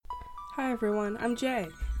Hi everyone, I'm Jay,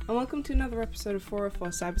 and welcome to another episode of 404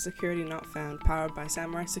 Cybersecurity Not Found, powered by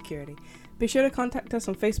Samurai Security. Be sure to contact us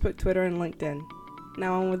on Facebook, Twitter, and LinkedIn.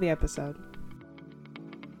 Now on with the episode.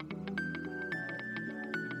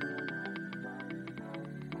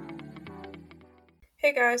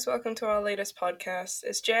 Hey guys, welcome to our latest podcast.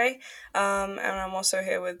 It's Jay, and I'm also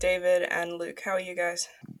here with David and Luke. How are you guys?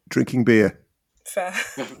 Drinking beer. Fair.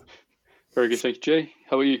 Very good, thank you, Jay.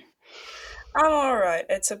 How are you? I'm alright.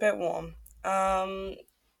 It's a bit warm.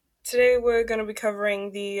 Today we're going to be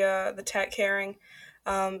covering the tech hearing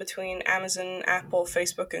between Amazon, Apple,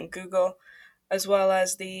 Facebook, and Google, as well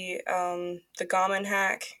as the Garmin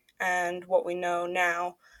hack and what we know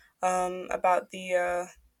now about the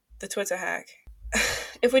Twitter hack.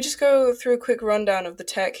 If we just go through a quick rundown of the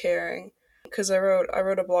tech hearing, because I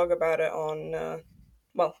wrote a blog about it on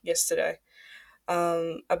yesterday,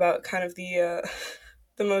 about kind of the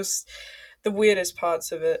the weirdest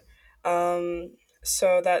parts of it.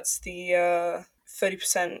 So that's the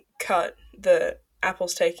 30% cut that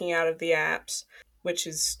Apple's taking out of the apps, which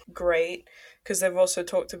is great because they've also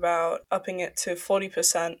talked about upping it to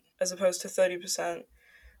 40% as opposed to 30%,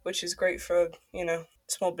 which is great for,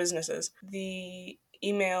 small businesses. The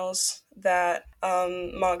emails that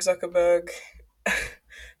Mark Zuckerberg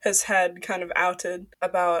has had kind of outed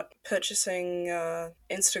about purchasing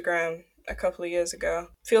Instagram a couple of years ago.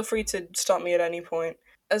 Feel free to stop me at any point.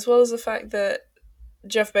 As well as the fact that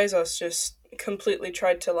Jeff Bezos just completely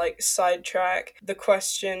tried to sidetrack the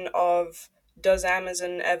question of, does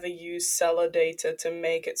Amazon ever use seller data to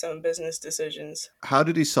make its own business decisions? How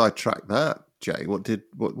did he sidetrack that, Jay? What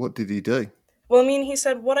did he do? Well, I mean, he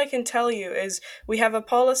said, what I can tell you is we have a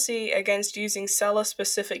policy against using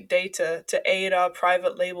seller-specific data to aid our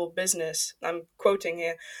private label business. I'm quoting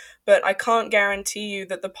here. But I can't guarantee you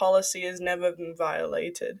that the policy has never been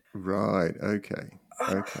violated. Right, okay.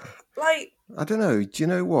 I don't know. Do you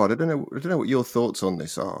know what? I don't know what your thoughts on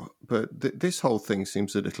this are, but this whole thing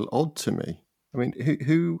seems a little odd to me. I mean,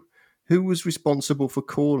 who was responsible for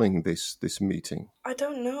calling this meeting? I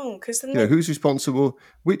don't know, because who's responsible?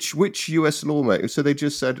 Which US lawmaker? So they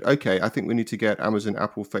just said, okay, I think we need to get Amazon,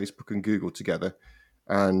 Apple, Facebook, and Google together,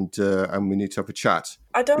 and we need to have a chat.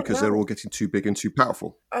 I don't because know. They're all getting too big and too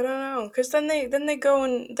powerful. I don't know, because then they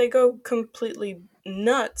go completely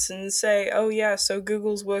nuts and say, oh yeah, so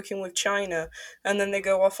Google's working with China, and then they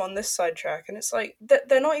go off on this sidetrack, and it's like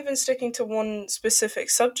they're not even sticking to one specific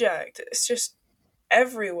subject. It's just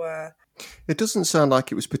everywhere. It doesn't sound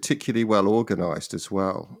like it was particularly well organized as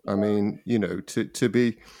well. I mean, to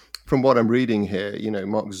be, from what I'm reading here,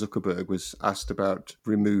 Mark Zuckerberg was asked about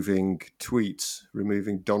removing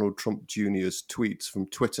Donald Trump Jr.'s tweets from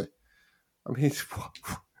Twitter. I mean,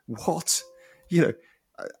 what?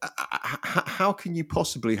 How can you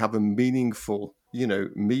possibly have a meaningful,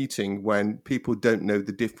 meeting when people don't know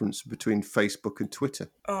the difference between Facebook and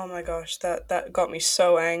Twitter? Oh my gosh, that got me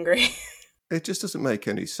so angry. It just doesn't make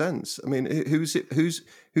any sense. I mean,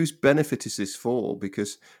 whose benefit is this for?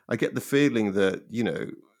 Because I get the feeling that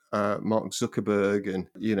Mark Zuckerberg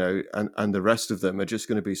and the rest of them are just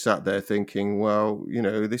going to be sat there thinking, well,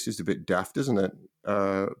 this is a bit daft, isn't it?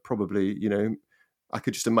 Probably, I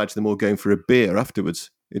could just imagine them all going for a beer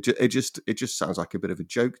afterwards. It just sounds like a bit of a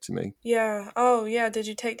joke to me. Yeah. Oh yeah. Did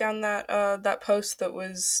you take down that post that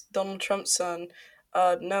was Donald Trump's son?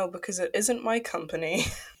 No, because it isn't my company.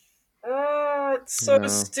 It's so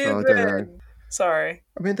stupid. Sorry.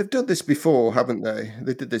 I mean, they've done this before, haven't they?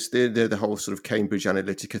 They did this. They did the whole sort of Cambridge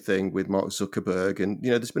Analytica thing with Mark Zuckerberg, and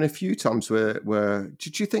there's been a few times where.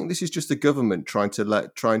 Do you think this is just the government trying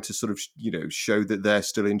to sort of show that they're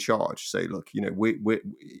still in charge? Say, look, we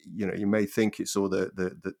you may think it's all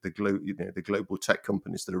the global tech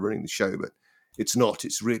companies that are running the show, but it's not.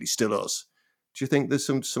 It's really still us. Do you think there's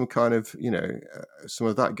some kind of some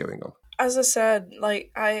of that going on? As I said,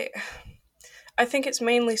 I think it's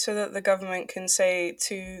mainly so that the government can say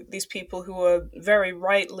to these people who are very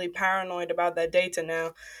rightly paranoid about their data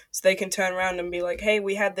now, so they can turn around and be like, hey,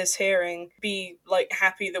 we had this hearing, be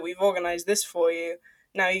happy that we've organized this for you.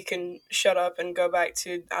 Now you can shut up and go back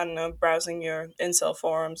to, I don't know, browsing your incel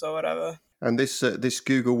forums or whatever. And this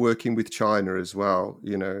Google working with China as well,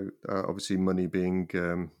 obviously money being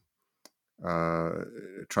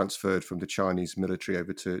transferred from the Chinese military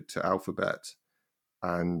over to Alphabet.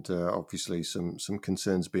 And obviously some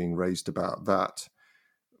concerns being raised about that,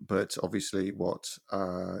 but obviously what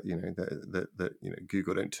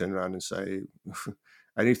Google don't turn around and say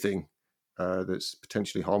anything that's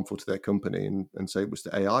potentially harmful to their company and say it was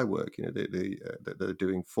the AI work that they're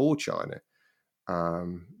doing for China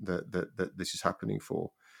that this is happening for.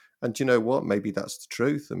 And do you know what? Maybe that's the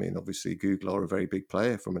truth. I mean, obviously, Google are a very big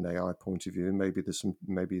player from an AI point of view, and maybe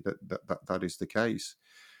that is the case.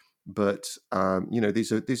 But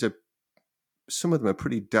these are some of them are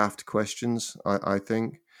pretty daft questions, I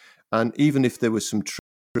think. And even if there was some truth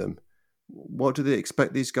to them, what do they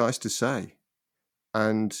expect these guys to say?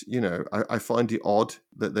 And I find it odd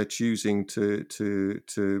that they're choosing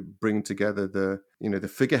to bring together the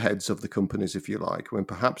figureheads of the companies, if you like, when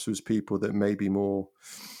perhaps there's people that may be more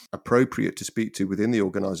appropriate to speak to within the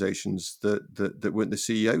organizations that weren't the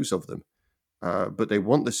CEOs of them, but they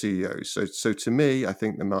want the CEOs. So to me, I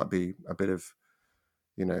think there might be a bit of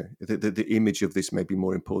the image of this may be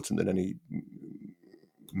more important than any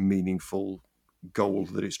meaningful goal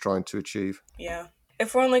that it's trying to achieve. Yeah.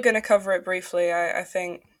 If we're only going to cover it briefly, I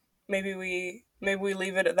think maybe we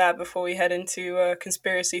leave it at that before we head into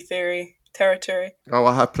conspiracy theory territory. Oh,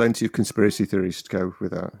 I have plenty of conspiracy theories to go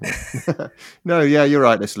with that. Yeah. No, yeah, you're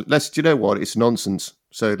right. Let's. Do you know what? It's nonsense.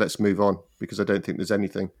 So let's move on, because I don't think there's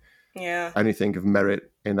anything of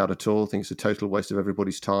merit in that at all. I think it's a total waste of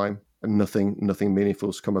everybody's time, and nothing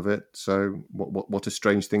meaningful's come of it. So what a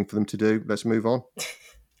strange thing for them to do. Let's move on.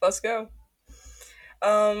 Let's go.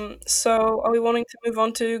 So are we wanting to move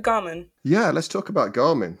on to Garmin? Yeah, let's talk about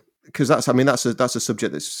Garmin, because that's a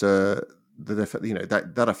subject that's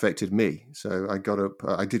that affected me. So I got up.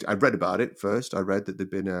 I read about it first. I read that there'd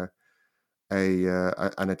been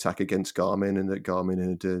an attack against Garmin, and that Garmin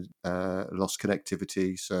had lost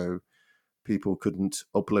connectivity, so people couldn't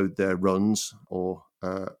upload their runs or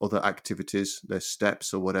other activities, their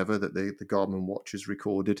steps or whatever that the Garmin watch has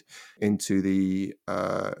recorded into the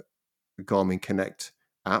Garmin Connect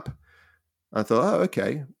app. I thought, oh,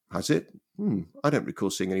 okay, has it? I don't recall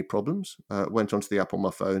seeing any problems. Went onto the app on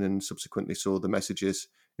my phone and subsequently saw the messages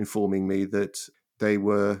informing me that they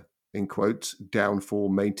were, in quotes, down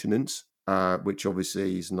for maintenance, which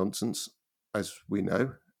obviously is nonsense, as we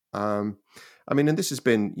know. And this has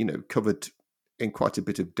been, covered in quite a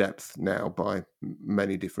bit of depth now by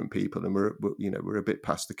many different people, and we're a bit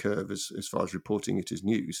past the curve as far as reporting it as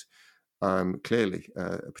news. Clearly,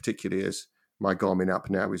 particularly as my Garmin app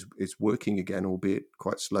now is working again, albeit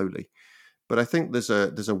quite slowly. But I think there's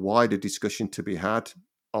a wider discussion to be had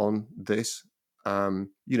on this.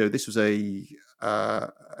 This was a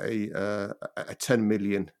 10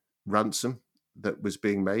 million ransom that was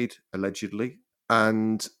being made allegedly,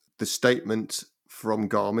 and the statement from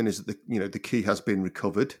Garmin is that the key has been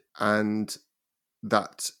recovered, and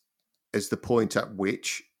that is the point at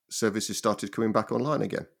which services started coming back online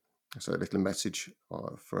again. So a little message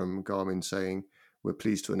from Garmin saying, we're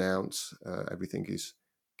pleased to announce everything is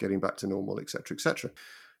getting back to normal, etc., etc.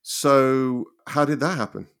 So how did that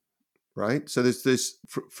happen? Right. So there's this,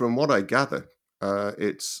 from what I gather,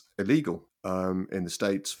 it's illegal in the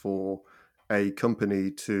States for a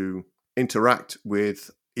company to interact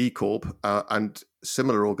with eCorp and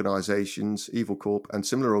similar organizations, Evil Corp and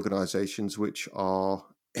similar organizations, which are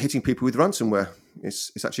hitting people with ransomware.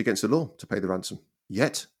 It's actually against the law to pay the ransom.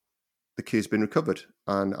 Yet the key has been recovered,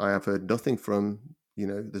 and I have heard nothing from,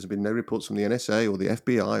 there's been no reports from the NSA or the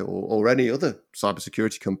FBI or any other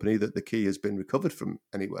cybersecurity company that the key has been recovered from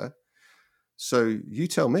anywhere. So you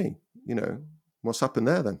tell me, what's happened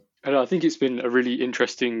there then? I think it's been a really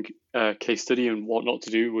interesting case study on what not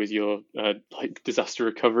to do with your disaster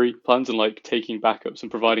recovery plans and taking backups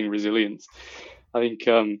and providing resilience. I think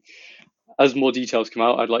as more details come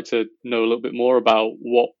out, I'd like to know a little bit more about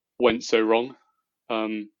what went so wrong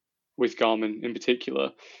with Garmin in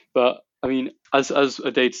particular. But I mean, as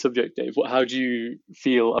a data subject, Dave, how do you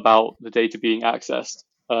feel about the data being accessed?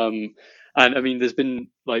 And I mean, there's been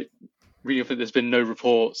there's been no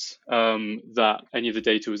reports that any of the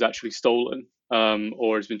data was actually stolen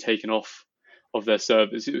or has been taken off of their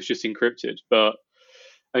servers. It was just encrypted. But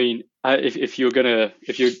I mean, if you're gonna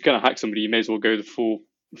hack somebody, you may as well go the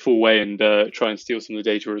full way and try and steal some of the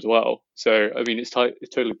data as well. So I mean, it's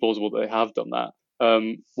totally plausible that they have done that.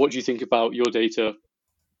 What do you think about your data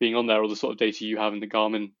being on there, or the sort of data you have in the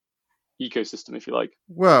Garmin ecosystem, if you like?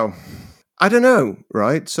 Well, I don't know,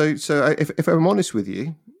 right? So if I'm honest with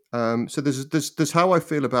you, so there's how I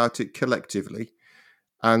feel about it collectively,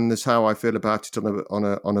 and there's how I feel about it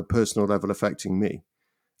on a personal level affecting me.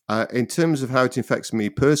 In terms of how it affects me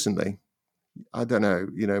personally, I don't know.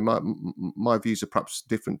 My views are perhaps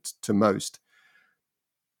different to most.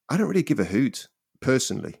 I don't really give a hoot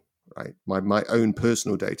personally, right? My own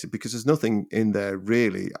personal data, because there's nothing in there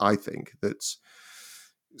really, I think, that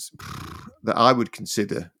I would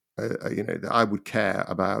consider, that I would care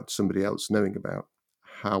about somebody else knowing about.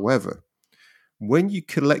 However, when you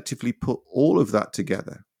collectively put all of that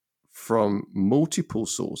together from multiple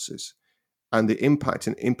sources and the impact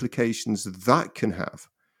and implications that can have.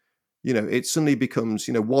 It suddenly becomes,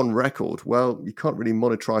 one record. Well, you can't really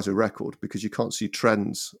monetize a record because you can't see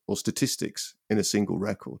trends or statistics in a single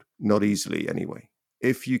record, not easily anyway.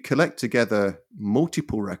 If you collect together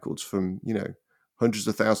multiple records from, hundreds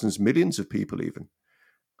of thousands, millions of people even,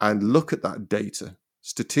 and look at that data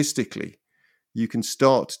statistically, you can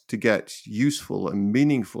start to get useful and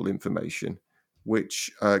meaningful information, which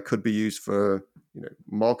could be used for,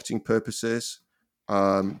 marketing purposes,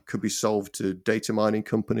 could be solved to data mining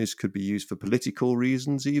companies, could be used for political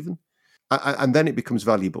reasons even. And then it becomes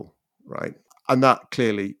valuable, right? And that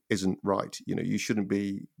clearly isn't right. You shouldn't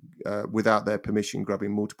be, without their permission,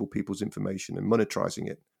 grabbing multiple people's information and monetizing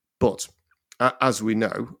it. But as we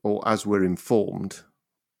know, or as we're informed,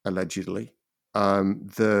 allegedly,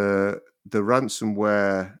 the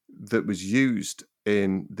ransomware that was used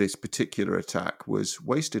in this particular attack was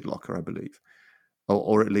Wasted Locker, I believe,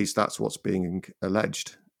 or at least that's what's being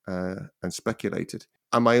alleged and speculated.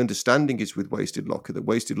 And my understanding is with Wasted Locker that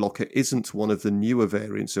Wasted Locker isn't one of the newer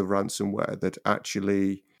variants of ransomware that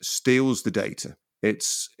actually steals the data.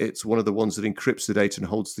 It's one of the ones that encrypts the data and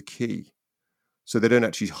holds the key. So they don't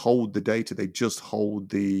actually hold the data, they just hold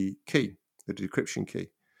the key, the decryption key.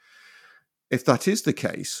 If that is the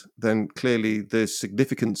case, then clearly the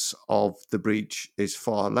significance of the breach is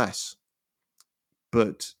far less.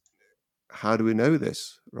 But how do we know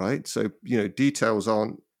this, right? So, details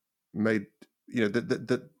aren't made,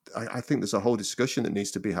 I think there's a whole discussion that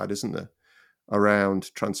needs to be had, isn't there,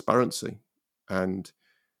 around transparency and,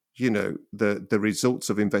 the results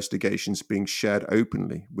of investigations being shared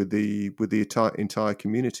openly with the entire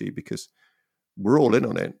community, because we're all in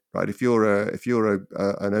on it, right? If you're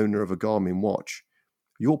an owner of a Garmin watch,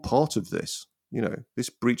 you're part of this. This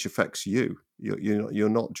breach affects you. You're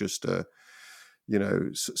not just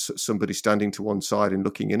somebody standing to one side and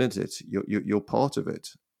looking in at it. You're part of it,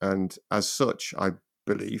 and as such, I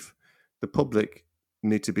believe the public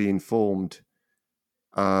need to be informed.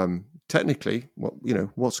 Technically,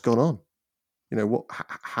 what's gone on?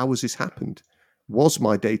 How has this happened? Was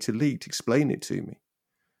my data leaked? Explain it to me.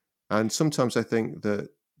 And sometimes I think that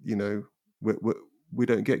we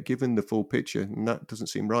don't get given the full picture, and that doesn't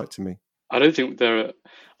seem right to me. I don't think there.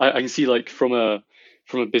 I can see, like, from a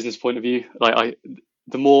business point of view,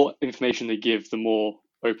 the more information they give, the more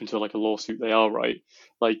open to like a lawsuit they are, right?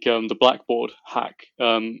 Like the Blackboard hack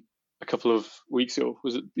a couple of weeks ago,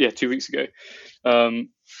 was it? Yeah, 2 weeks ago.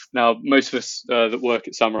 Now, most of us that work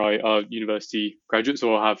at Samurai are university graduates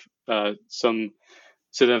or have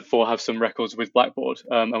so therefore have some records with Blackboard,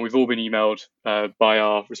 and we've all been emailed by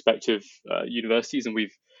our respective universities, and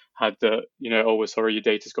we've had the, oh, we're sorry, your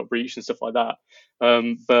data's got breached and stuff like that.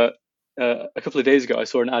 But a couple of days ago, I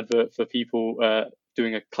saw an advert for people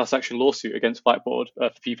doing a class action lawsuit against Blackboard for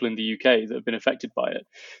people in the UK that have been affected by it.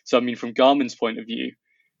 So, I mean, from Garmin's point of view,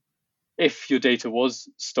 if your data was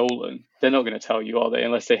stolen, they're not going to tell you, are they,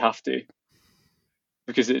 unless they have to,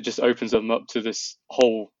 because it just opens them up to this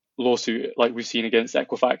whole lawsuit like we've seen against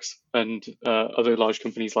Equifax and other large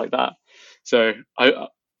companies like that. So I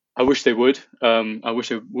wish they would. I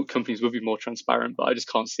wish companies would be more transparent, but I just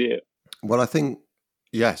can't see it. Well, I think,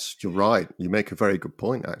 yes, you're right. You make a very good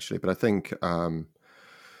point, actually. But I think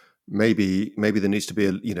maybe there needs to be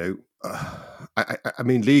I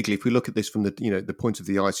mean, legally, if we look at this from the point of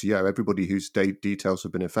the ICO, everybody whose details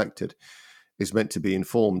have been affected is meant to be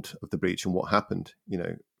informed of the breach and what happened,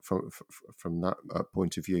 from that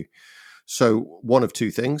point of view. So one of two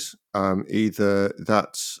things: either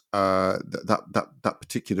that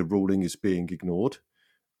particular ruling is being ignored,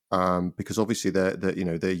 because obviously they're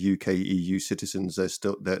UK EU citizens,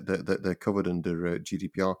 they're covered under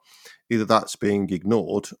GDPR. Either that's being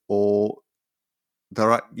ignored, or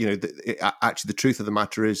actually the truth of the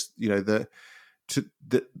matter is,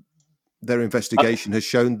 their investigation has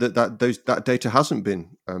shown that data hasn't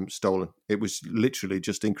been stolen. It was literally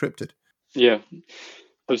just encrypted. Yeah,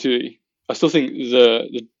 absolutely. I still think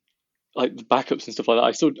the backups and stuff like that.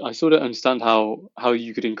 I still don't understand how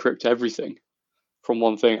you could encrypt everything from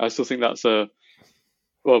one thing. I still think that's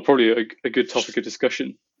probably a good topic of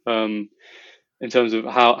discussion in terms of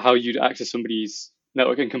how you'd access somebody's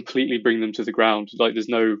network and completely bring them to the ground. Like there's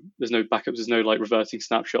no backups, there's no like reversing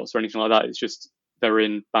snapshots or anything like that. It's just they're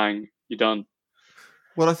in, bang, you're done.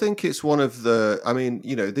 Well, I think it's one of the. I mean,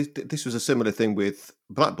 this was a similar thing with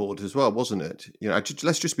Blackboard as well, wasn't it?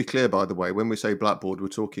 Let's just be clear, by the way. When we say Blackboard, we're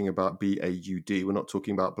talking about BAUD. We're not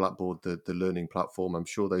talking about Blackboard, the learning platform. I'm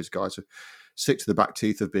sure those guys are sick to the back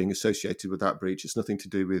teeth of being associated with that breach. It's nothing to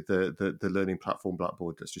do with the learning platform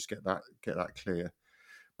Blackboard. Let's just get that clear.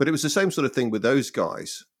 But it was the same sort of thing with those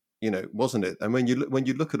guys. wasn't it? And when you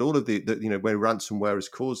look at all of the where ransomware has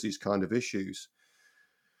caused these kind of issues,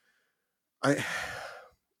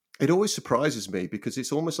 it always surprises me, because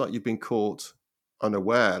it's almost like you've been caught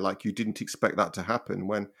unaware, like you didn't expect that to happen.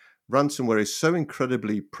 When ransomware is so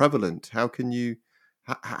incredibly prevalent, how can you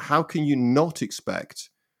not expect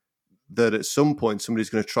that at some point somebody's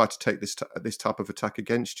going to try to take this type of attack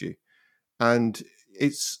against you? And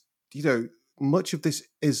it's, much of this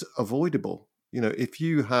is avoidable. If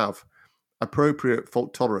you have appropriate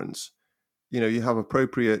fault tolerance, you have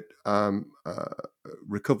appropriate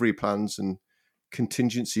recovery plans and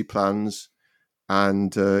contingency plans,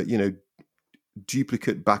 and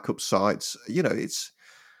duplicate backup sites.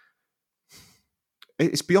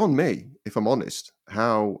 It's beyond me, if I'm honest,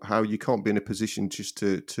 how you can't be in a position just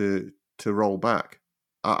to roll back.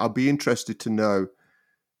 I'll be interested to know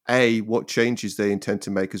what changes they intend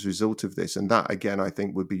to make as a result of this, and that again I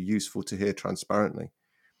think would be useful to hear transparently.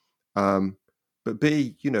 But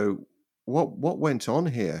B, what went on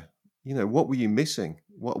here? What were you missing?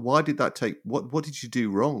 Why did that take? What did you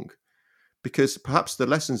do wrong? Because perhaps the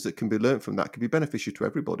lessons that can be learned from that can be beneficial to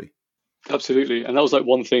everybody. Absolutely, and that was like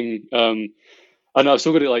one thing. I know I've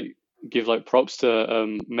still got to give props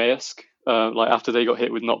to Maersk, after they got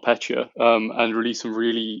hit with NotPetya, and released some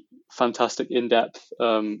really fantastic in-depth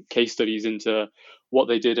case studies into what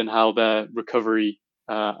they did and how their recovery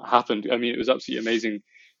happened. I mean, it was absolutely amazing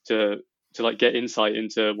to get insight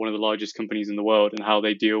into one of the largest companies in the world and how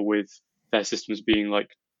they deal with their systems being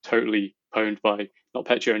totally pwned by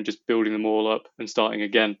NotPetya and just building them all up and starting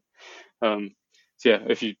again. So yeah,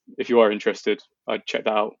 if you are interested, I'd check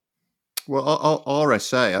that out. Well,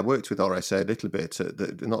 RSA, I worked with RSA a little bit,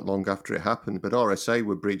 not long after it happened, but RSA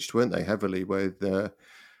were breached, weren't they, heavily with the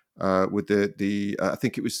I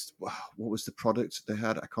think it was, what was the product they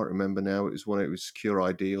had? I can't remember now. It was Secure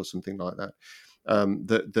ID or something like that.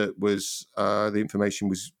 That was the information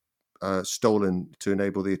was stolen to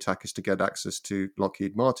enable the attackers to get access to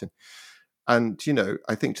Lockheed Martin. And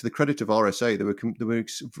I think to the credit of RSA, they were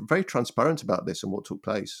very transparent about this and what took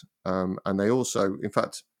place. And they also, in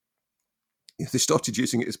fact, they started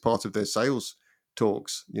using it as part of their sales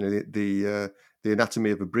talks. The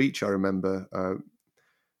anatomy of a breach, I remember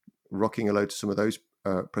rocking a load to some of those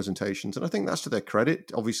presentations, and I think that's to their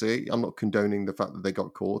credit. Obviously, I'm not condoning the fact that they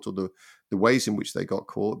got caught or the ways in which they got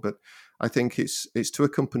caught, but I think it's to a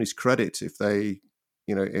company's credit if they,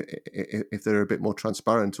 if they're a bit more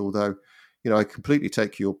transparent. Although, I completely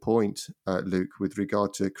take your point, Luke, with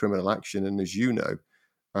regard to criminal action, and as you know,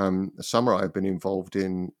 Samurai have been involved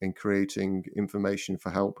in creating information for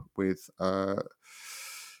help with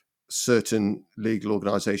certain legal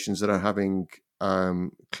organisations that are having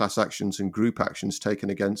class actions and group actions taken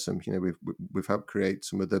against them. We've helped create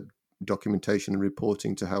some of the documentation and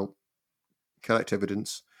reporting to help collect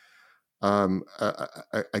evidence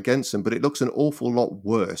against them. But it looks an awful lot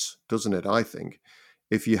worse, doesn't it? I think,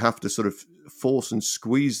 if you have to sort of force and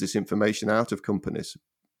squeeze this information out of companies,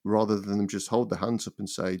 rather than them just hold their hands up and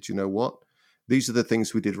say, do you know what? These are the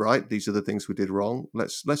things we did right. These are the things we did wrong.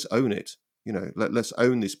 Let's own it. Let's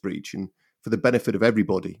own this breach, and for the benefit of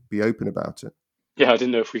everybody, be open about it. Yeah, I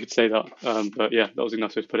didn't know if we could say that, but yeah, that was a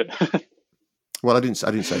nice way to put it. Well, I didn't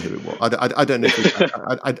say who it was. I don't know.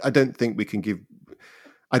 I don't think we can give.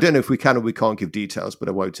 I don't know if we can or we can't give details, but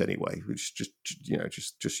I won't anyway. Which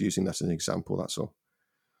just using that as an example. That's all.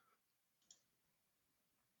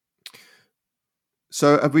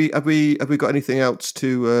 So have we got anything else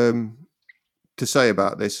to say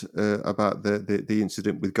about this, about the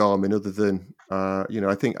incident with Garmin, other than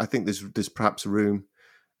I think there's perhaps room,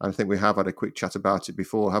 and I think we have had a quick chat about it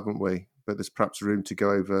before, haven't we? But there's perhaps room to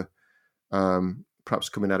go over, perhaps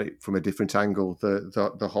coming at it from a different angle,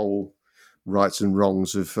 the whole rights and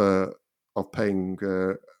wrongs of paying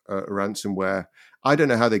ransomware. I don't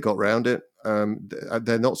know how they got around it.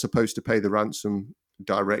 They're not supposed to pay the ransom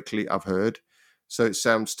directly, I've heard. So it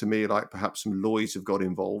sounds to me like perhaps some lawyers have got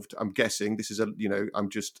involved. I'm guessing this is I'm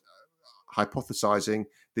just hypothesizing.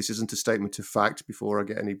 This isn't a statement of fact before I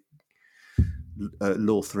get any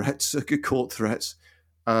law threats, court threats.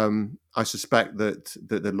 I suspect that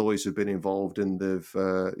the lawyers have been involved, and they've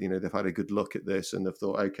had a good look at this, and they've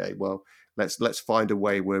thought, okay, well, let's find a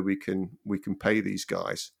way where we can pay these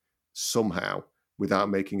guys somehow without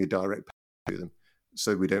making a direct payment to them,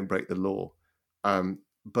 so we don't break the law.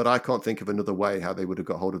 But I can't think of another way how they would have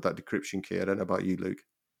got hold of that decryption key. I don't know about you, Luke.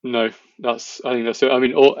 No, I think that's it. I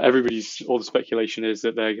mean, all the speculation is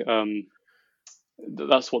that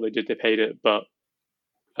that's what they did. They paid it, but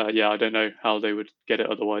yeah, I don't know how they would get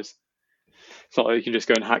it otherwise. It's not like you can just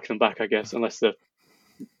go and hack them back, I guess, unless the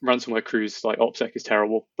ransomware crew's OPSEC is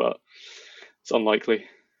terrible, but it's unlikely.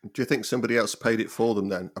 Do you think somebody else paid it for them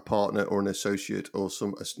then? A partner or an associate or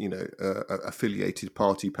some, affiliated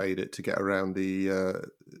party paid it to get around the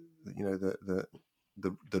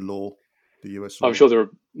law, the US law? I'm sure there are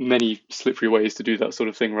many slippery ways to do that sort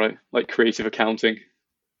of thing, right? Like creative accounting.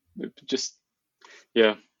 Just,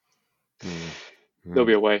 yeah. There'll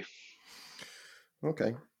be a way.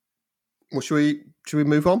 Okay. Well, should we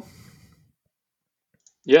move on?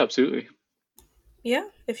 Yeah, absolutely. Yeah,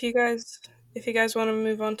 if you guys want to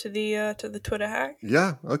move on to the Twitter hack.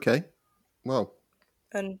 Yeah. Okay. Well.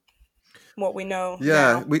 And what we know.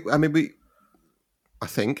 Yeah. Now. I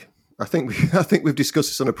think we've discussed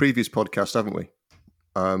this on a previous podcast, haven't we?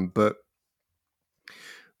 But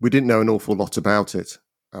we didn't know an awful lot about it.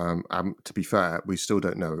 To be fair, we still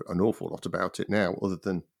don't know an awful lot about it now, other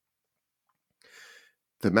than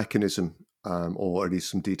the mechanism, or at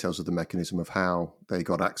least some details of the mechanism of how they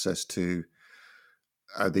got access to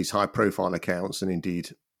these high-profile accounts and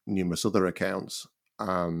indeed numerous other accounts.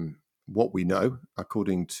 What we know,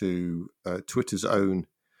 according to Twitter's own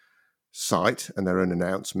site and their own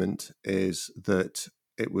announcement, is that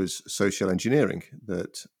it was social engineering,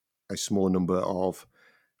 that a small number of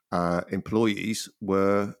employees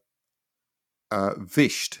were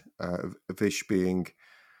vished, vish being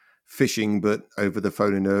phishing, but over the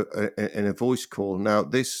phone in a voice call. Now,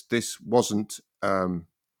 this wasn't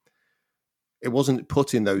it wasn't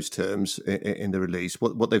put in those terms in the release.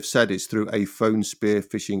 What they've said is through a phone spear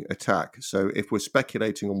phishing attack. So if we're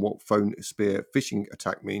speculating on what phone spear phishing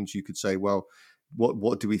attack means, you could say, well,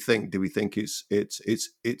 what do we think? Do we think it's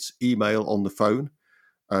email on the phone,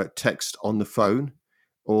 text on the phone,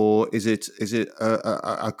 or is it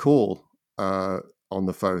a call on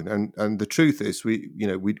the phone? And the truth is, we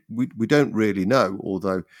don't really know.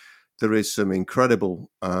 Although there is some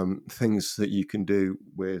incredible things that you can do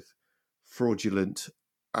with fraudulent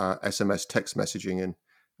SMS text messaging,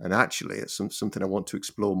 and actually, it's something I want to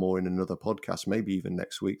explore more in another podcast, maybe even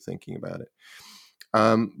next week. Thinking about it,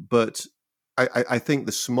 but I think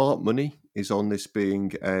the smart money is on this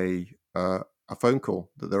being a phone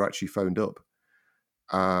call that they're actually phoned up.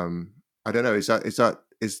 I don't know. Is that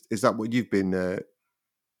what you've been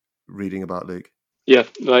reading about, Luke? Yeah,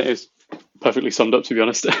 that is perfectly summed up, to be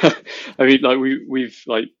honest. I mean, like we've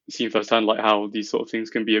like seen firsthand like how these sort of things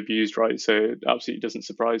can be abused, right? So it absolutely doesn't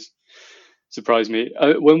surprise me.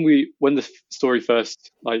 When the story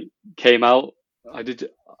first like came out,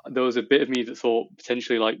 there was a bit of me that thought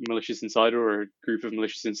potentially like malicious insider or a group of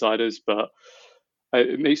malicious insiders, but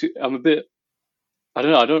I'm a bit, I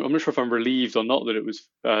don't know. I'm not sure if I'm relieved or not that it was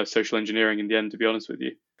social engineering in the end, to be honest with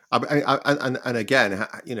you. And again,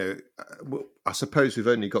 I suppose we've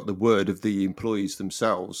only got the word of the employees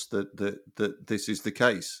themselves that this is the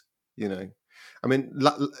case. I mean,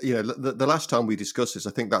 the last time we discussed this,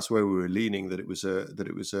 I think that's where we were leaning, that it was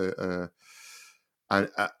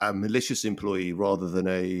a malicious employee rather than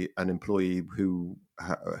an employee who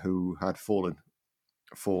had fallen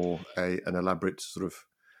for an elaborate sort of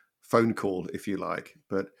phone call, if you like.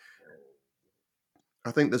 But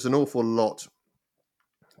I think there's an awful lot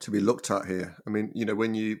to be looked at here. I mean,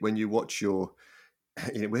 when you watch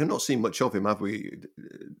we have not seen much of him, have we,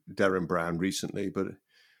 Derren Brown, recently? But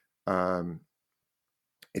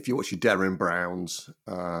if you watch your Derren Browns,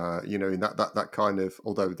 in that kind of,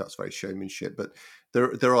 although that's very showmanship, but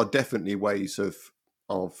there are definitely ways of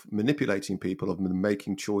manipulating people, of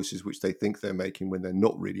making choices which they think they're making when they're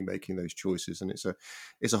not really making those choices, and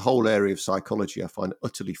it's a whole area of psychology I find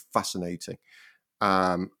utterly fascinating,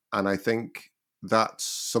 and I think that's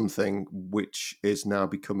something which is now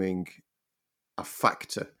becoming a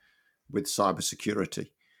factor with cybersecurity.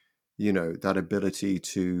 That ability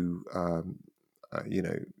to,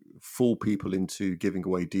 fool people into giving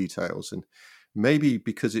away details. And maybe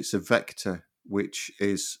because it's a vector which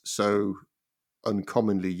is so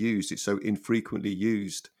uncommonly used, it's so infrequently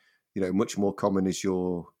used, much more common is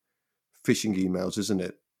your phishing emails, isn't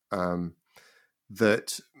it?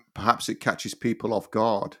 That perhaps it catches people off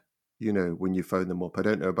guard. When you phone them up. I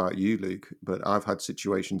don't know about you, Luke, but I've had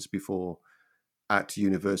situations before at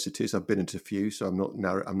universities. I've been into a few, so I'm not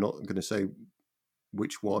going to say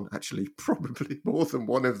which one. Actually, probably more than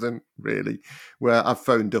one of them, really, where I've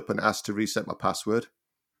phoned up and asked to reset my password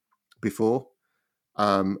before,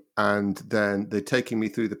 and then they're taking me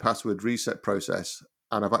through the password reset process,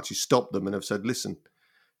 and I've actually stopped them and I've said, "Listen,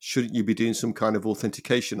 shouldn't you be doing some kind of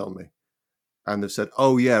authentication on me?" And they've said,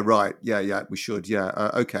 "Oh yeah, right, yeah, we should,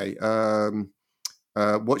 yeah, okay.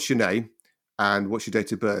 What's your name and what's your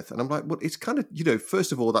date of birth?" And I'm like, "Well, it's kind of,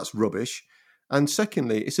 first of all, that's rubbish, and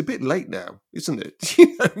secondly, it's a bit late now, isn't it?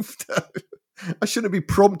 I shouldn't be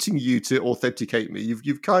prompting you to authenticate me.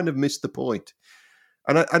 You've kind of missed the point."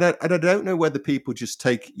 And I don't know whether people just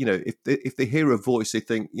take, if they hear a voice, they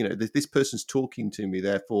think, this person's talking to me,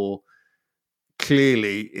 therefore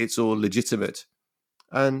clearly it's all legitimate.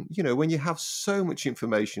 And, when you have so much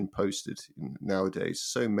information posted nowadays,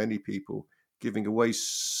 so many people giving away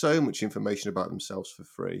so much information about themselves for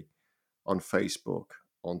free on Facebook,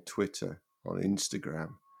 on Twitter, on Instagram,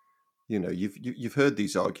 you've heard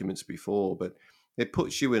these arguments before, but it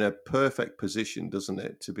puts you in a perfect position, doesn't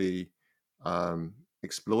it, to be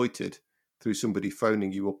exploited through somebody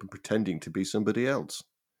phoning you up and pretending to be somebody else.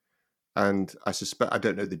 And I suspect, I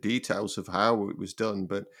don't know the details of how it was done,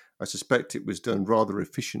 but I suspect it was done rather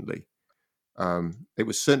efficiently. It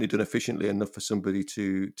was certainly done efficiently enough for somebody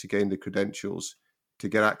to gain the credentials to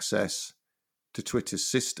get access to Twitter's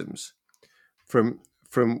systems. From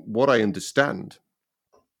what I understand,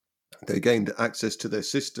 they gained access to their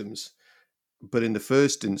systems, but in the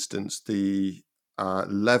first instance, the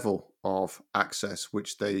level of access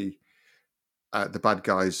which the bad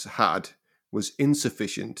guys had was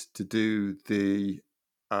insufficient to do the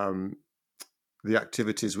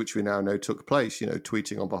activities which we now know took place.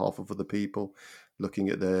 Tweeting on behalf of other people, looking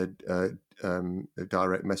at their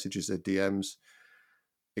direct messages, their DMs,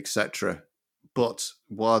 etc. But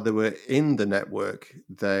while they were in the network,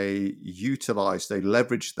 they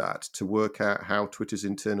leveraged that to work out how Twitter's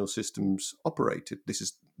internal systems operated. This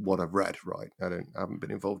is what I've read, right? I haven't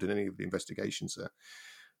been involved in any of the investigations there.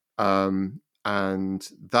 And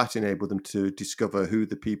that enabled them to discover who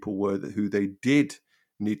the people were who they did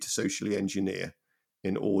need to socially engineer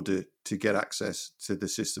in order to get access to the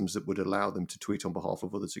systems that would allow them to tweet on behalf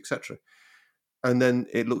of others, etc. And then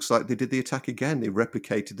it looks like they did the attack again. They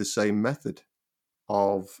replicated the same method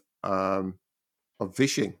of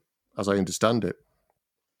vishing, as I understand it,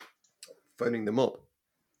 phoning them up.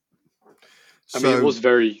 I mean, it was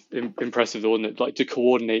very impressive, though, wasn't it? Like, to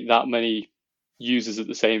coordinate that many users at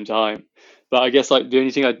the same time. But I guess, like, the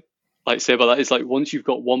only thing I'd say about that is, like, once you've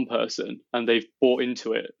got one person and they've bought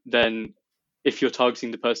into it, then if you're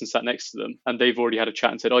targeting the person sat next to them and they've already had a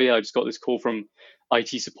chat and said, oh yeah, I just got this call from IT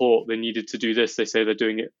support, they needed to do this, they say they're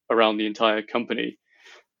doing it around the entire company,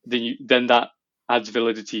 then that adds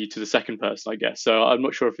validity to the second person, I guess. So I'm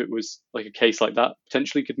not sure if it was like a case like that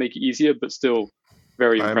potentially could make it easier, but still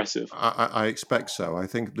very impressive. I expect so. I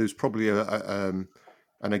think there's probably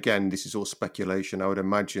and again, this is all speculation, I would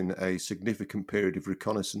imagine a significant period of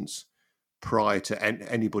reconnaissance prior to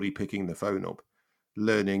anybody picking the phone up,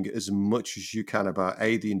 learning as much as you can about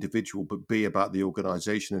A, the individual, but B, about the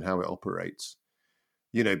organization and how it operates.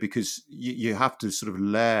 Because you have to sort of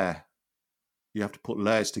you have to put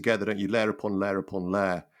layers together, don't you? Layer upon layer upon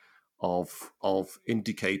layer of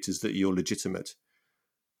indicators that you're legitimate,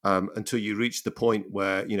 until you reach the point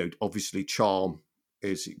where, obviously charm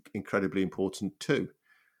is incredibly important too.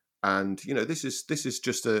 And, this is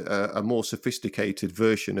just a more sophisticated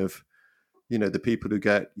version of, the people who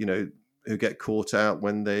get caught out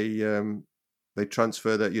when they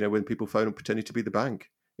transfer that, when people phone up pretending to be the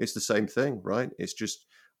bank. It's the same thing, right? It's just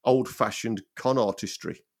old-fashioned con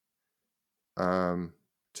artistry to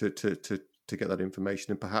get that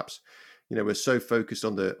information. And perhaps, we're so focused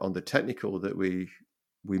on the technical that we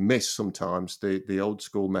miss sometimes the old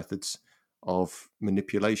school methods of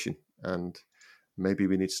manipulation. And maybe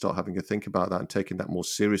we need to start having a think about that and taking that more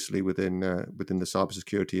seriously within the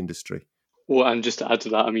cybersecurity industry. Well, and just to add to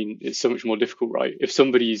that, I mean, it's so much more difficult, right? If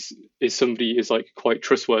somebody is like quite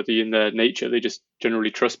trustworthy in their nature, they just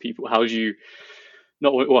generally trust people. How do you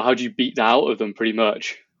beat that out of them, pretty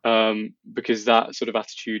much? Because that sort of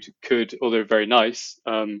attitude could, although very nice,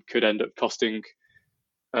 could end up costing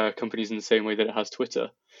companies in the same way that it has Twitter.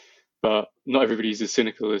 But not everybody's as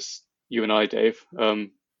cynical as you and I, Dave.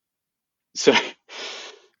 So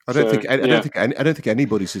I don't think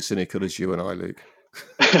anybody's as cynical as you and I, Luke.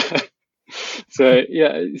 So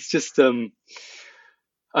yeah, it's just I don't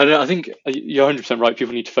know. I think you're 100% right.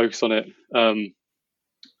 People need to focus on it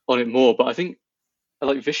more. But I think,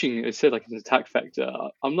 like phishing, it said, like an attack vector.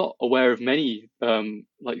 I'm not aware of many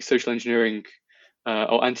like social engineering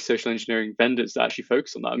or anti-social engineering vendors that actually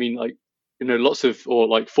focus on that. I mean, like, lots of, or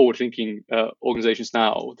like forward-thinking organizations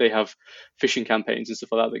now, they have phishing campaigns and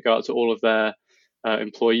stuff like that go out to all of their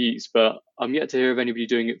employees. But I'm yet to hear of anybody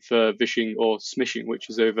doing it for vishing or smishing, which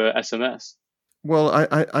is over SMS. Well,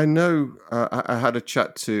 I know I had a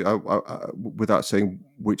chat to without saying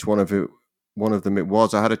which one of them it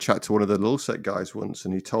was. I had a chat to one of the Lulzsec guys once,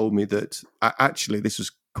 and he told me that actually this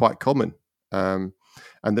was quite common, and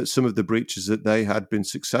that some of the breaches that they had been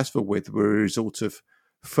successful with were a result of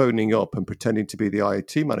phoning up and pretending to be the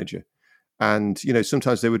IT manager. And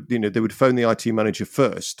sometimes they would phone the IT manager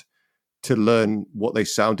first to learn what they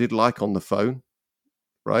sounded like on the phone,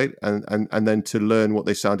 right? And then to learn what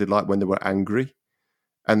they sounded like when they were angry,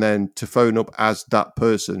 and then to phone up as that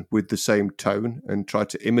person with the same tone and try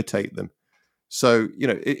to imitate them. So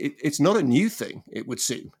it's not a new thing, it would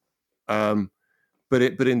seem, but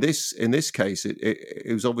in this case,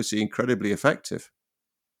 it was obviously incredibly effective.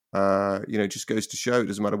 It just goes to show it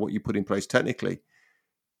doesn't matter what you put in place technically.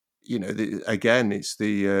 Again, it's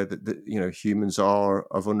the humans are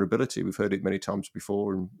a vulnerability. We've heard it many times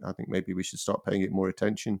before, and I think maybe we should start paying it more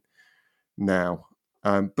attention now.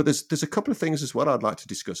 But there's a couple of things as well I'd like to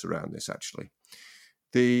discuss around this. Actually,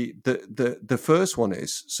 the first one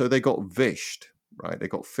is, so they got vished, right? They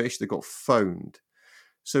got fished, they got phoned.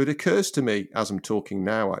 So it occurs to me as I'm talking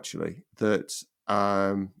now, actually, that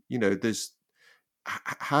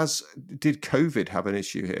did COVID have an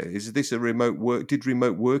issue here? Is this a remote work? Did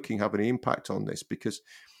remote working have any impact on this? Because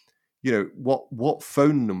what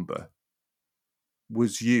phone number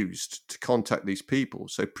was used to contact these people?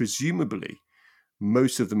 So presumably,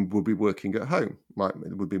 most of them will be working at home.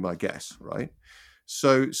 Would be my guess, right?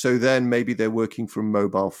 So then maybe they're working from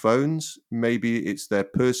mobile phones. Maybe it's their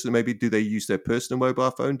personal. Maybe do they use their personal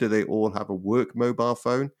mobile phone? Do they all have a work mobile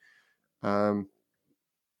phone? And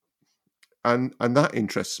that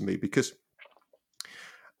interests me because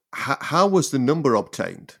how was the number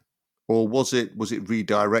obtained, or was it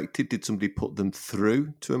redirected? Did somebody put them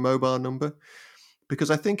through to a mobile number? Because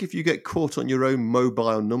I think if you get caught on your own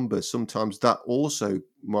mobile number, sometimes that also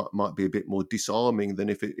might be a bit more disarming than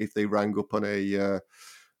if they rang up on a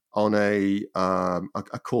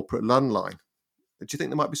corporate landline. Do you think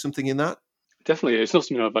there might be something in that? Definitely, it's not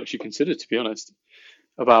something I've actually considered, to be honest,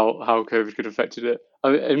 about how COVID could have affected it.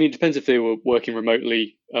 I mean, it depends if they were working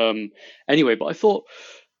remotely anyway. But I thought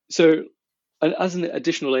so, as an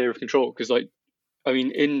additional layer of control, because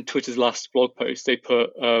in Twitter's last blog post, they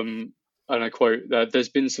put. And I quote, there's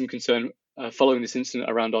been some concern following this incident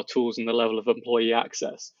around our tools and the level of employee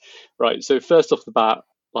access, right? So first off the bat,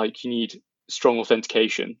 you need strong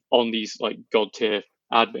authentication on these God tier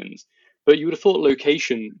admins, but you would have thought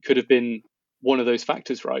location could have been one of those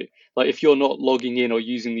factors, right? If you're not logging in or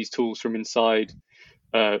using these tools from inside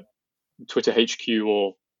Twitter HQ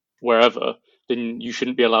or wherever, then you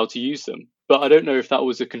shouldn't be allowed to use them. But I don't know if that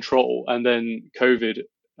was a control, and then COVID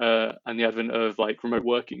and the advent of remote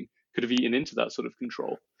working could have eaten into that sort of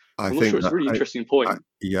control. I'm not sure. It's a really interesting point.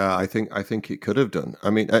 I think it could have done.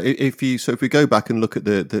 I mean, if we go back and look at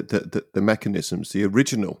the mechanisms, the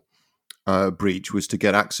original breach was to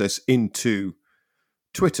get access into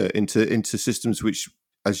Twitter, into systems which,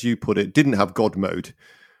 as you put it, didn't have God mode.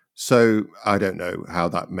 So I don't know how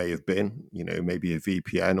that may have been. Maybe a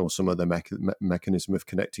VPN or some other mechanism of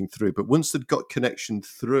connecting through. But once they'd got connection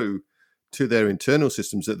through to their internal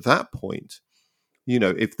systems, at that point,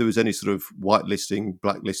 if there was any sort of whitelisting,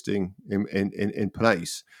 blacklisting in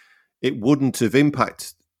place, it wouldn't have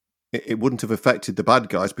affected the bad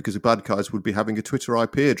guys, because the bad guys would be having a Twitter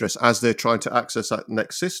IP address as they're trying to access that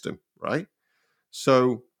next system, right?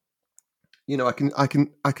 So, I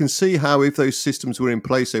can see how if those systems were in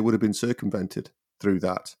place, they would have been circumvented through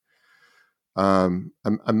that. And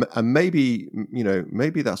maybe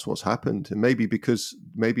that's what's happened, and maybe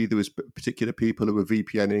there was particular people who were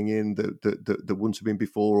VPNing in that wouldn't have been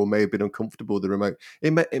before, or may have been uncomfortable with the remote.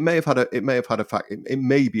 It may have had a fact. It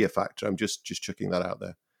may be a factor. I'm just chucking that out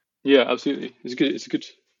there. Yeah, absolutely. It's a good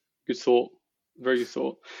thought. Very good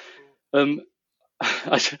thought.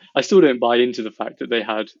 I still don't buy into the fact that they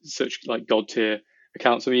had such God tier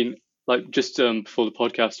accounts. I mean, just before the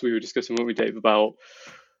podcast, we were discussing, weren't we, Dave, about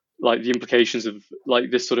the implications of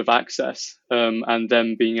this sort of access, and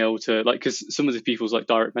them being able to because some of the people's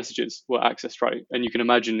direct messages were accessed, right? And you can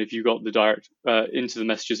imagine if you got the direct into the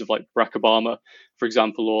messages of Barack Obama, for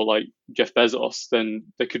example, or Jeff Bezos, then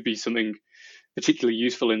there could be something particularly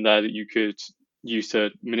useful in there that you could use to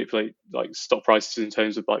manipulate stock prices in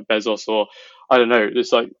terms of Bezos, or I don't know.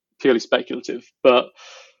 It's purely speculative, but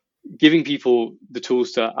giving people the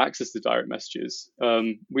tools to access the direct messages,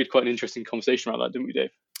 we had quite an interesting conversation around that, didn't we,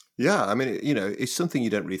 Dave? Yeah, I mean, it's something you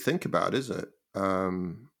don't really think about, is it?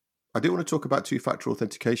 I do want to talk about two-factor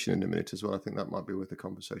authentication in a minute as well. I think that might be worth a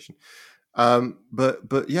conversation.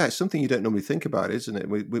 But yeah, it's something you don't normally think about, isn't it?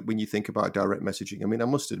 When you think about direct messaging. I mean, I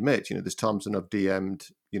must admit, there's times when I've DM'd,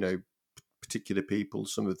 particular people.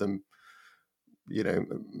 Some of them,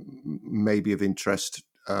 maybe of interest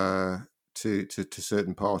to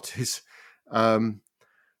certain parties, and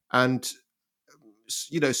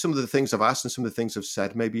some of the things I've asked and some of the things I've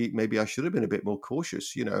said, maybe I should have been a bit more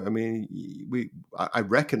cautious. I mean, I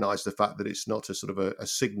recognize the fact that it's not a sort of a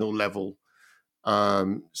signal level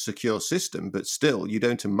secure system, but still, you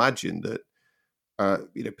don't imagine that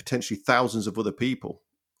potentially thousands of other people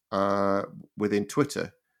within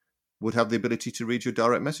Twitter would have the ability to read your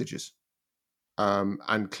direct messages.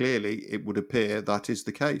 And clearly, it would appear that is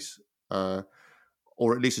the case,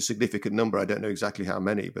 or at least a significant number. I don't know exactly how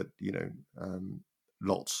many, but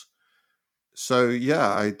lots. So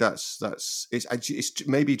yeah, it's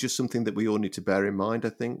maybe just something that we all need to bear in mind. I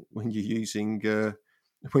think when you're using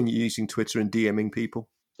Twitter and DMing people.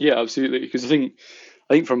 Yeah, absolutely. Because I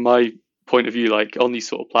think from my point of view, like on these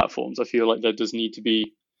sort of platforms, I feel like there does need to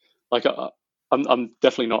be like I'm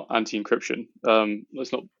definitely not anti-encryption.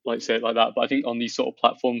 Let's not like say it like that. But I think on these sort of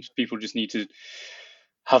platforms, people just need to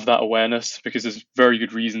have that awareness, because there's very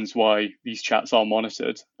good reasons why these chats are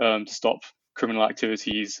monitored, to stop criminal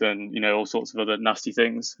activities and all sorts of other nasty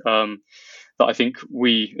things, that I think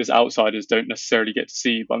we as outsiders don't necessarily get to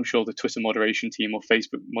see. But I'm sure the Twitter moderation team or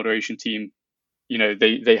Facebook moderation team,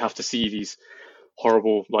 they have to see these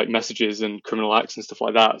horrible like messages and criminal acts and stuff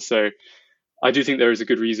like that. So I do think there is a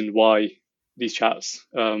good reason why these chats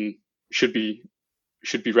should be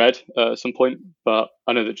read at some point, but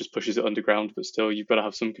I know that just pushes it underground. But still, you've got to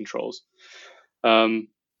have some controls.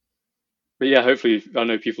 But yeah, hopefully, I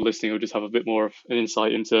know people listening will just have a bit more of an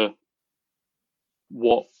insight into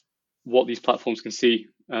what these platforms can see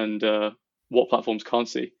and what platforms can't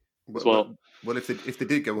see as well. Well, if they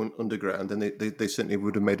did go underground, then they certainly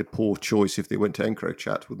would have made a poor choice if they went to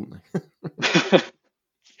EncroChat, wouldn't they?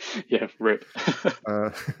 Yeah, rip.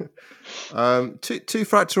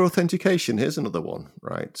 Two-factor authentication. Here's another one,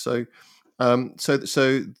 right? So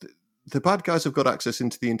the bad guys have got access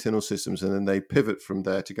into the internal systems, and then they pivot from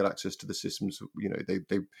there to get access to the systems.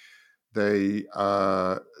 They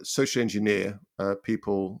social engineer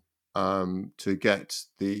people to get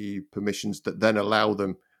the permissions that then allow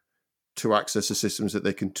them to access the systems that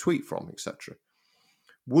they can tweet from, etc.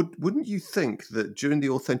 Wouldn't you think that during the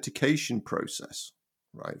authentication process,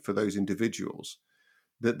 right, for those individuals,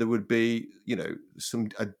 that there would be,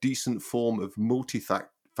 a decent form of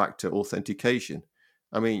multi-factor authentication?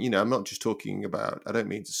 I mean, I'm not just talking about, I don't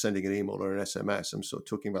mean sending an email or an SMS. I'm sort of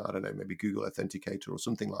talking about, I don't know, maybe Google Authenticator or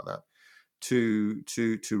something like that to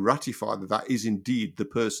ratify that is indeed the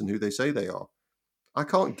person who they say they are. I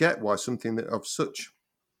can't get why something that of such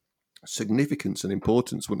significance and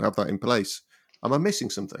importance wouldn't have that in place. Am I missing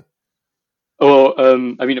something? Well, I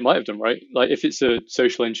mean, it might have done, right? Like if it's a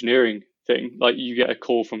social engineering thing, like you get a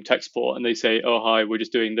call from tech support and they say, "Oh, hi, we're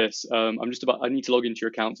just doing this. I need to log into your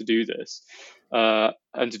account to do this,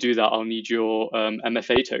 and to do that, I'll need your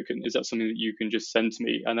MFA token. Is that something that you can just send to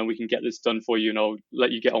me, and then we can get this done for you, and I'll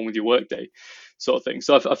let you get on with your workday," sort of thing.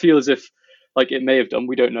 So I feel as if like it may have done.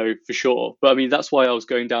 We don't know for sure, but I mean that's why I was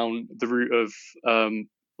going down the route of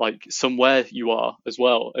like somewhere you are as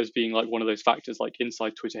well as being like one of those factors, like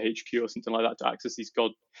inside Twitter HQ or something like that, to access these god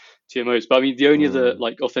TMOs. But I mean, the only other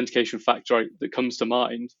like authentication factor that comes to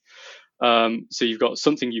mind, so you've got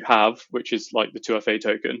something you have, which is like the 2FA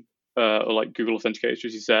token, or like Google Authenticator,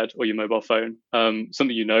 as you said, or your mobile phone,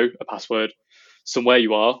 something a password, somewhere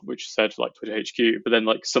you are, which said like Twitter HQ, but then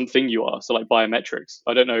like something you are, so like biometrics.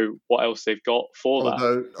 I don't know what else they've got for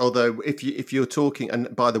that. Although if you're talking,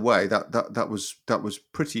 and by the way, that was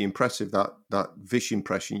pretty impressive, that Vish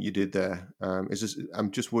impression you did there. I'm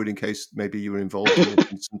just worried in case maybe you were involved in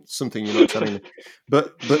something you're not telling me.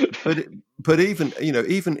 But even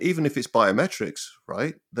even if it's biometrics,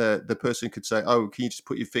 right? The person could say, "Oh, can you just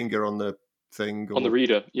put your finger on the thing on the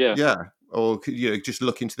reader?" Yeah. Or just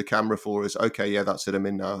look into the camera for us. Okay, yeah, that's it. I'm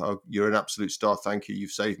in now. Oh, you're an absolute star. Thank you.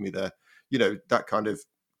 You've saved me there. That kind of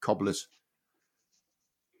cobblers.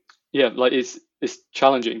 Yeah, like it's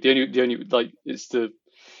challenging. The only like it's the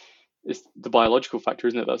biological factor,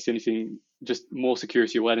 isn't it? That's the only thing. Just more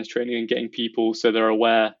security awareness training and getting people so they're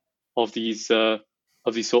aware of these sort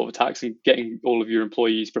of attacks, and getting all of your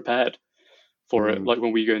employees prepared for it. Like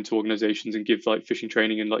when we go into organizations and give like phishing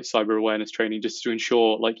training and like cyber awareness training, just to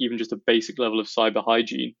ensure like even just a basic level of cyber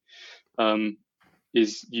hygiene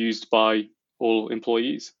is used by all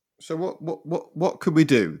employees. So what could we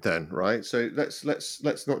do then, right? So let's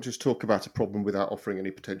not just talk about a problem without offering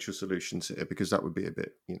any potential solutions here, because that would be a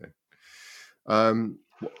bit,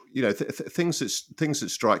 things that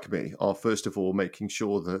strike me are, first of all, making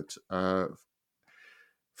sure that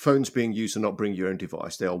phones being used are not bring your own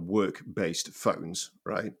device. They are work-based phones,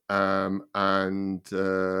 right? And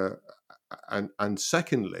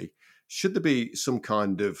secondly, should there be some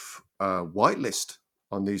kind of whitelist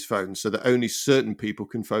on these phones so that only certain people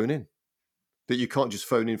can phone in? That you can't just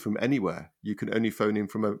phone in from anywhere. You can only phone in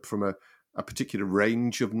from a particular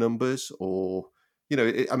range of numbers, or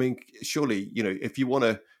surely, if you want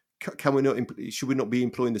to, should we not be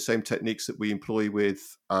employing the same techniques that we employ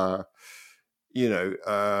with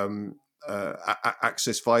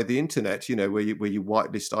access via the internet. Where you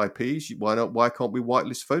whitelist IPs. Why not? Why can't we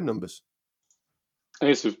whitelist phone numbers? I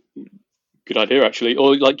guess it's a good idea, actually.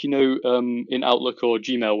 Or like, in Outlook or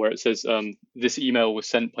Gmail, where it says this email was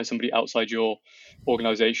sent by somebody outside your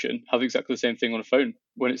organization, have exactly the same thing on a phone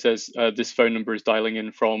when it says this phone number is dialing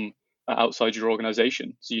in from outside your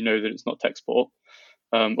organization. So you know that it's not tech support.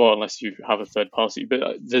 Well, unless you have a third party,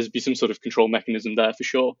 but there's be some sort of control mechanism there for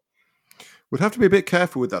sure. We'd have to be a bit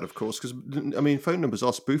careful with that, of course, because phone numbers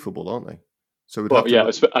are spoofable, aren't they? So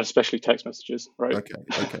especially text messages, right?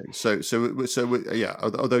 Okay. So yeah.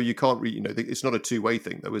 Although you can't it's not a two-way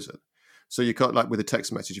thing, though, is it? So you can't, like with a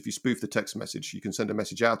text message, if you spoof the text message, you can send a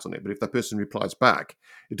message out on it. But if that person replies back,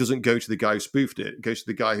 it doesn't go to the guy who spoofed it. It goes to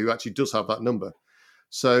the guy who actually does have that number.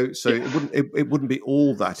 So it wouldn't be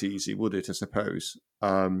all that easy, would it? I suppose.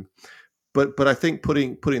 But I think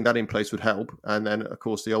putting that in place would help. And then, of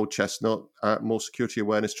course, the old chestnut, more security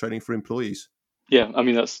awareness training for employees. Yeah, I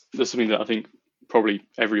mean that's something that I think probably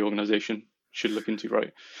every organization should look into,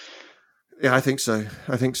 right? Yeah, I think so.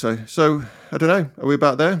 So I don't know. Are we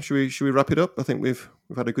about there? Should we wrap it up? I think we've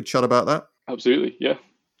had a good chat about that. Absolutely, yeah.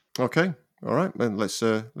 Okay, all right. Then let's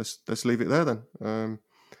leave it there then.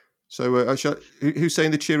 Who's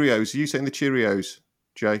saying the Cheerios? Are you saying the Cheerios,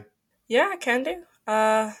 Jay? Yeah, I can do.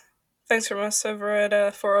 Thanks from us over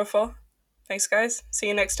at 404. Thanks, guys. See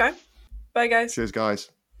you next time. Bye, guys. Cheers, guys.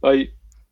 Bye.